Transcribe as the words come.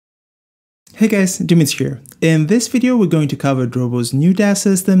Hey guys, Dimitris here. In this video we're going to cover Drobo's new DAS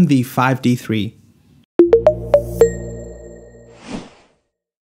system, the 5D3.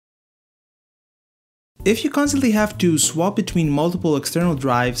 If you constantly have to swap between multiple external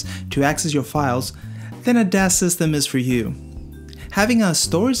drives to access your files, then a DAS system is for you. Having a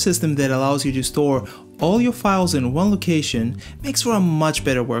storage system that allows you to store all your files in one location makes for a much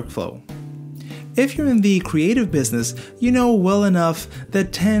better workflow. If you're in the creative business, you know well enough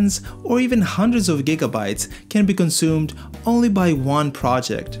that tens or even hundreds of gigabytes can be consumed only by one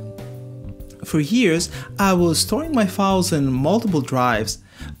project. For years, I was storing my files in multiple drives,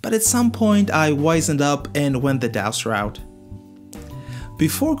 but at some point I wisened up and went the DAS route.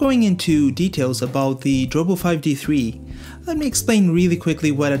 Before going into details about the Drobo 5D3, let me explain really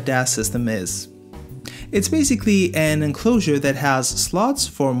quickly what a DAS system is. It's basically an enclosure that has slots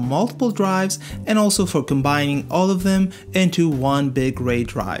for multiple drives and also for combining all of them into one big RAID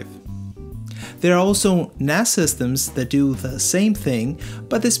drive. There are also NAS systems that do the same thing,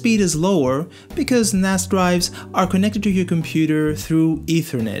 but the speed is lower because NAS drives are connected to your computer through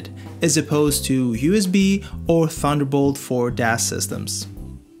Ethernet as opposed to USB or Thunderbolt for DAS systems.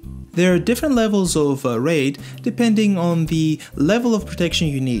 There are different levels of RAID depending on the level of protection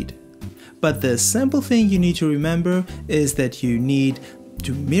you need. But the simple thing you need to remember is that you need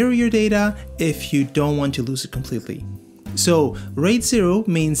to mirror your data if you don't want to lose it completely. So RAID 0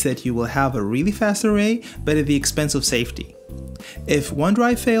 means that you will have a really fast array, but at the expense of safety. If one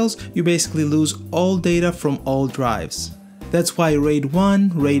drive fails, you basically lose all data from all drives. That's why RAID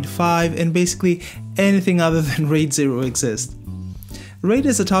 1, RAID 5, and basically anything other than RAID 0 exists. RAID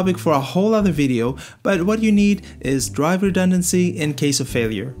is a topic for a whole other video, but what you need is drive redundancy in case of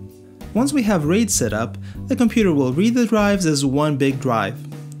failure. Once we have RAID set up, the computer will read the drives as one big drive.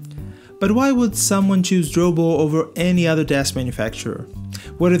 But why would someone choose Drobo over any other DAS manufacturer?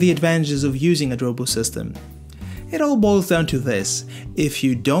 What are the advantages of using a Drobo system? It all boils down to this: if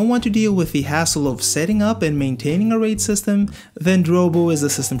you don't want to deal with the hassle of setting up and maintaining a RAID system, then Drobo is the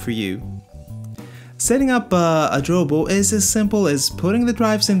system for you. Setting up a Drobo is as simple as putting the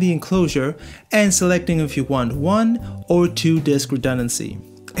drives in the enclosure and selecting if you want 1 or 2 disk redundancy.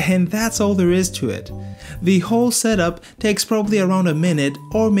 And that's all there is to it. The whole setup takes probably around a minute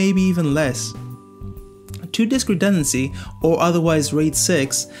or maybe even less. 2 disk redundancy, or otherwise RAID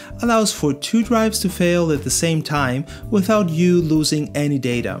 6, allows for 2 drives to fail at the same time without you losing any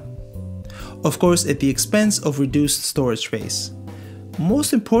data. Of course, at the expense of reduced storage space.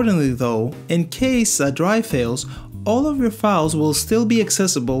 Most importantly though, in case a drive fails, all of your files will still be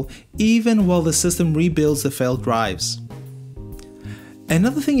accessible even while the system rebuilds the failed drives.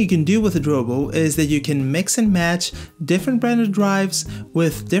 Another thing you can do with a Drobo is that you can mix and match different branded drives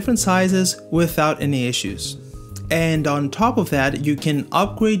with different sizes without any issues. And on top of that, you can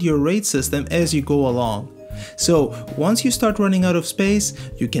upgrade your RAID system as you go along. So once you start running out of space,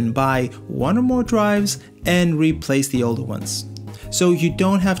 you can buy 1 or more drives and replace the older ones. So you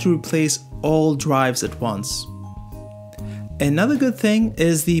don't have to replace all drives at once. Another good thing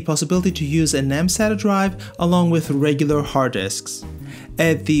is the possibility to use an mSATA drive along with regular hard disks.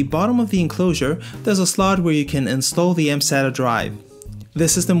 At the bottom of the enclosure, there's a slot where you can install the mSATA drive. The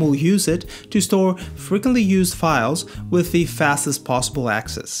system will use it to store frequently used files with the fastest possible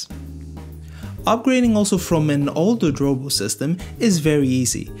access. Upgrading also from an older Drobo system is very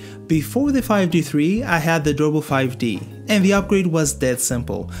easy. Before the 5D3, I had the Drobo 5D, and the upgrade was dead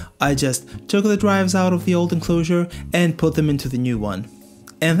simple. I just took the drives out of the old enclosure and put them into the new one.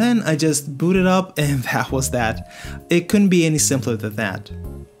 And then I just booted up and that was that. It couldn't be any simpler than that.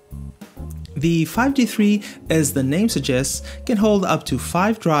 The 5D3, as the name suggests, can hold up to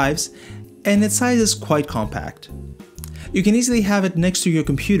 5 drives and its size is quite compact. You can easily have it next to your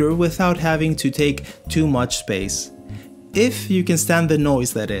computer without having to take too much space. If you can stand the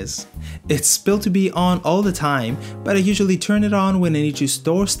noise, that is. It's built to be on all the time, but I usually turn it on when I need to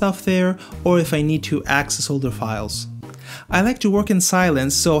store stuff there or if I need to access older files. I like to work in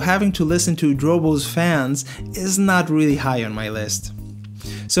silence, so having to listen to Drobo's fans is not really high on my list.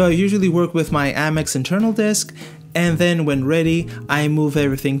 So I usually work with my Amex internal disk, and then when ready, I move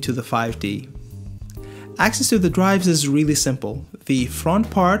everything to the 5D. Access to the drives is really simple. The front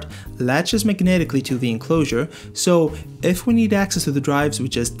part latches magnetically to the enclosure, so if we need access to the drives, we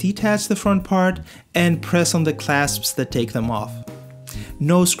just detach the front part and press on the clasps that take them off.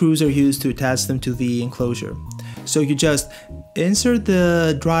 No screws are used to attach them to the enclosure. So you just insert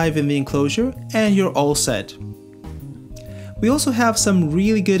the drive in the enclosure and you're all set. We also have some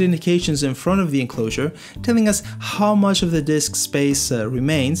really good indications in front of the enclosure telling us how much of the disk space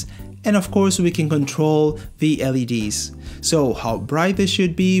remains and of course we can control the LEDs. So how bright this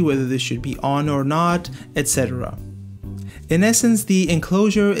should be, whether this should be on or not, etc. In essence, the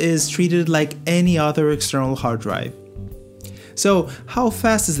enclosure is treated like any other external hard drive. So how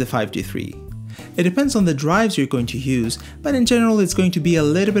fast is the 5D3? It depends on the drives you're going to use, but in general it's going to be a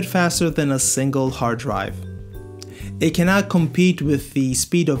little bit faster than a single hard drive. It cannot compete with the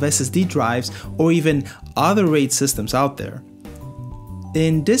speed of SSD drives or even other RAID systems out there.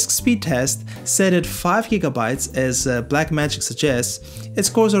 In disk speed test, set at 5 GB as Blackmagic suggests, it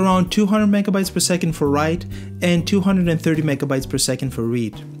scores around 200 MB per second for write and 230 MB per second for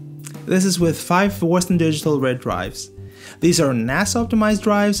read. This is with 5 Western Digital RED drives. These are NASA optimized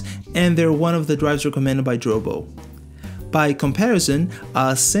drives and they're one of the drives recommended by Drobo. By comparison,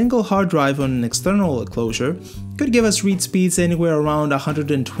 a single hard drive on an external enclosure could give us read speeds anywhere around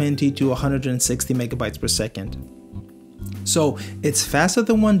 120 to 160 MB per second. So it's faster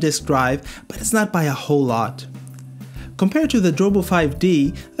than one disk drive, but it's not by a whole lot. Compared to the Drobo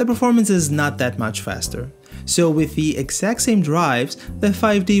 5D, the performance is not that much faster. So with the exact same drives, the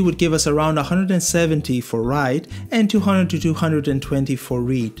 5D would give us around 170 for write and 200 to 220 for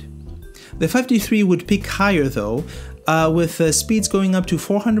read. The 5D3 would peak higher though, with speeds going up to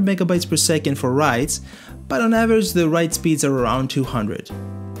 400 MB per second for writes, but on average the write speeds are around 200.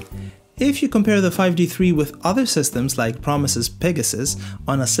 If you compare the 5D3 with other systems like Promise's Pegasus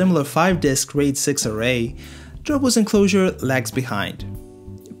on a similar 5-disk RAID 6 array, Drobo's enclosure lags behind.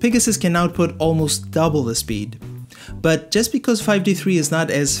 Pegasus can output almost double the speed. But just because 5D3 is not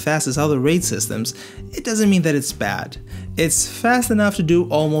as fast as other RAID systems, it doesn't mean that it's bad. It's fast enough to do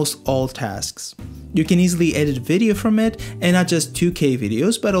almost all tasks. You can easily edit video from it, and not just 2K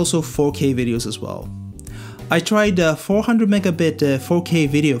videos, but also 4K videos as well. I tried 400 megabit 4K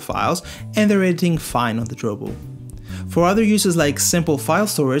video files, and they're editing fine on the Drobo. For other uses like simple file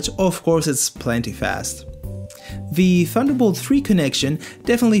storage, of course it's plenty fast. The Thunderbolt 3 connection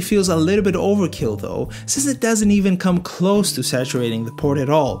definitely feels a little bit overkill though, since it doesn't even come close to saturating the port at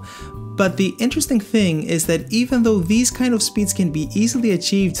all. But the interesting thing is that even though these kind of speeds can be easily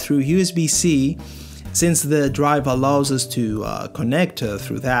achieved through USB-C, since the drive allows us to connect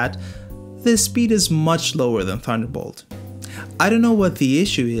through that, the speed is much lower than Thunderbolt. I don't know what the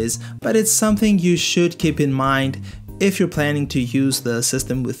issue is, but it's something you should keep in mind if you're planning to use the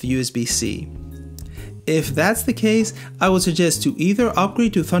system with USB-C. If that's the case, I would suggest to either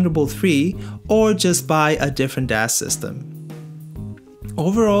upgrade to Thunderbolt 3 or just buy a different DAS system.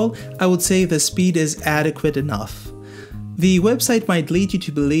 Overall, I would say the speed is adequate enough. The website might lead you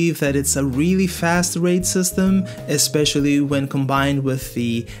to believe that it's a really fast RAID system, especially when combined with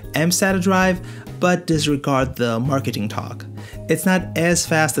the mSATA drive, but disregard the marketing talk. It's not as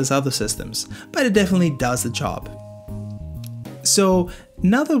fast as other systems, but it definitely does the job. So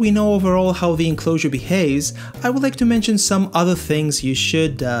now that we know overall how the enclosure behaves, I would like to mention some other things you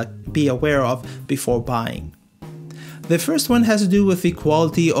should be aware of before buying. The first one has to do with the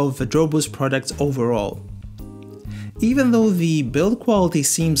quality of Drobo's products overall. Even though the build quality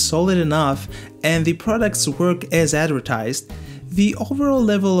seems solid enough and the products work as advertised, the overall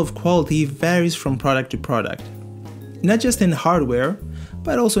level of quality varies from product to product. Not just in hardware,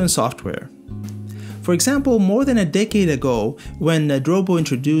 but also in software. For example, more than a decade ago, when Drobo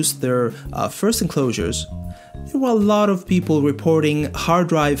introduced their first enclosures, there were a lot of people reporting hard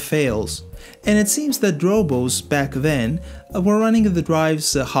drive fails, and it seems that Drobos back then were running the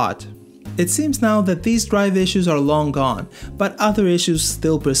drives hot. It seems now that these drive issues are long gone, but other issues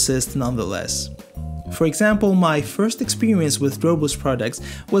still persist nonetheless. For example, my first experience with Drobo's products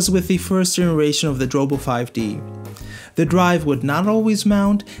was with the first generation of the Drobo 5D. The drive would not always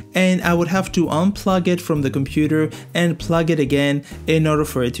mount, and I would have to unplug it from the computer and plug it again in order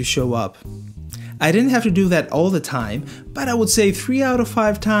for it to show up. I didn't have to do that all the time, but I would say 3 out of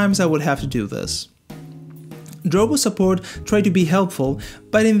 5 times I would have to do this. Drobo support tried to be helpful,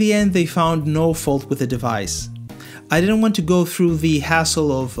 but in the end they found no fault with the device. I didn't want to go through the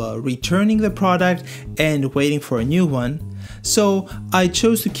hassle of returning the product and waiting for a new one, so I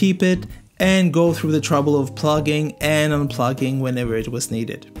chose to keep it and go through the trouble of plugging and unplugging whenever it was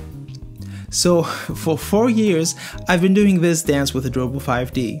needed. So for 4 years I've been doing this dance with the Drobo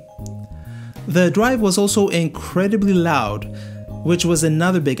 5D. The drive was also incredibly loud, which was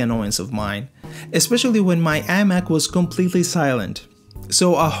another big annoyance of mine, especially when my iMac was completely silent.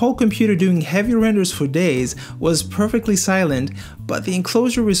 So a whole computer doing heavy renders for days was perfectly silent, but the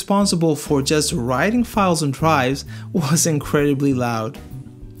enclosure responsible for just writing files on drives was incredibly loud.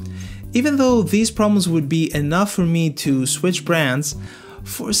 Even though these problems would be enough for me to switch brands,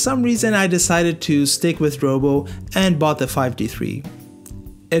 for some reason I decided to stick with Drobo and bought the 5D3.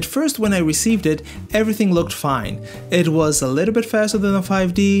 At first, when I received it, everything looked fine. It was a little bit faster than the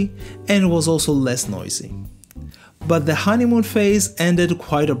 5D, and it was also less noisy. But the honeymoon phase ended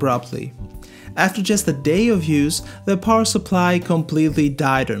quite abruptly. After just a day of use, the power supply completely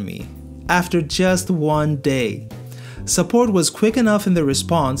died on me. After just one day. Support was quick enough in the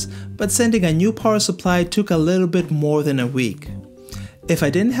response, but sending a new power supply took a little bit more than a week. If I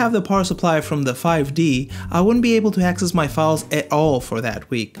didn't have the power supply from the 5D, I wouldn't be able to access my files at all for that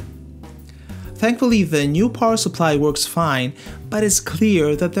week. Thankfully, the new power supply works fine, but it's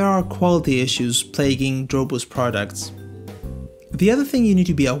clear that there are quality issues plaguing Drobo's products. The other thing you need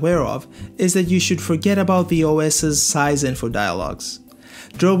to be aware of is that you should forget about the OS's size info dialogues.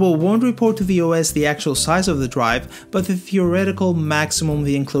 Drobo won't report to the OS the actual size of the drive, but the theoretical maximum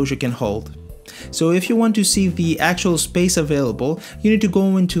the enclosure can hold. So if you want to see the actual space available, you need to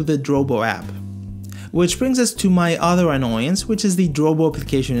go into the Drobo app. Which brings us to my other annoyance, which is the Drobo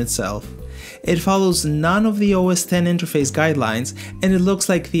application itself. It follows none of the OS X interface guidelines, and it looks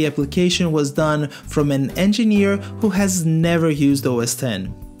like the application was done from an engineer who has never used OS X.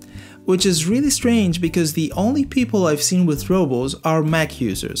 Which is really strange because the only people I've seen with Drobos are Mac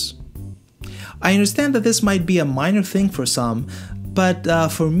users. I understand that this might be a minor thing for some, but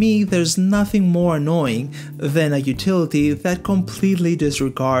for me there's nothing more annoying than a utility that completely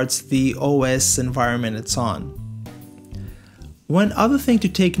disregards the OS environment it's on. One other thing to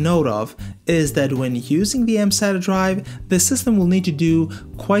take note of is that when using the mSATA drive, the system will need to do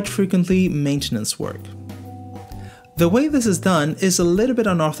quite frequently maintenance work. The way this is done is a little bit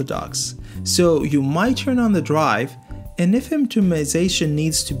unorthodox, so you might turn on the drive, and if optimization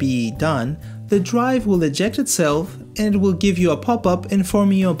needs to be done, the drive will eject itself and it will give you a pop-up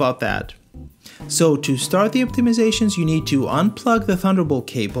informing you about that. So to start the optimizations, you need to unplug the Thunderbolt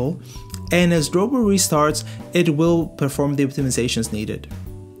cable, and as Drobo restarts, it will perform the optimizations needed.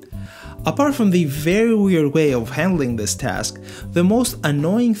 Apart from the very weird way of handling this task, the most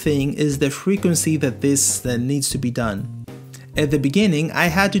annoying thing is the frequency that this needs to be done. At the beginning, I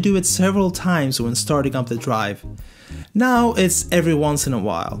had to do it several times when starting up the drive. Now it's every once in a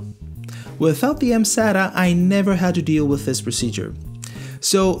while. Without the mSATA, I never had to deal with this procedure.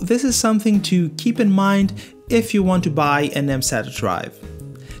 So this is something to keep in mind if you want to buy an mSATA drive.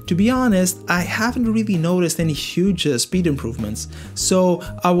 To be honest, I haven't really noticed any huge speed improvements, so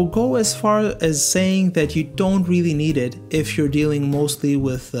I will go as far as saying that you don't really need it if you're dealing mostly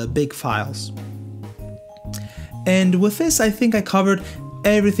with big files. And with this, I think I covered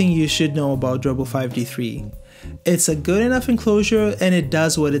everything you should know about Drobo 5D3. It's a good enough enclosure and it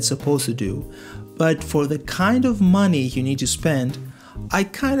does what it's supposed to do, but for the kind of money you need to spend, I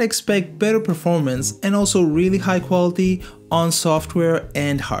kinda expect better performance and also really high quality on software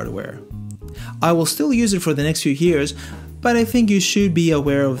and hardware. I will still use it for the next few years, but I think you should be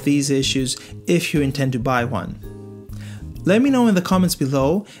aware of these issues if you intend to buy one. Let me know in the comments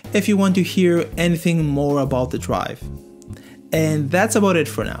below if you want to hear anything more about the drive. And that's about it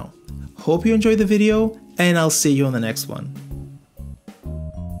for now. Hope you enjoyed the video, and I'll see you on the next one.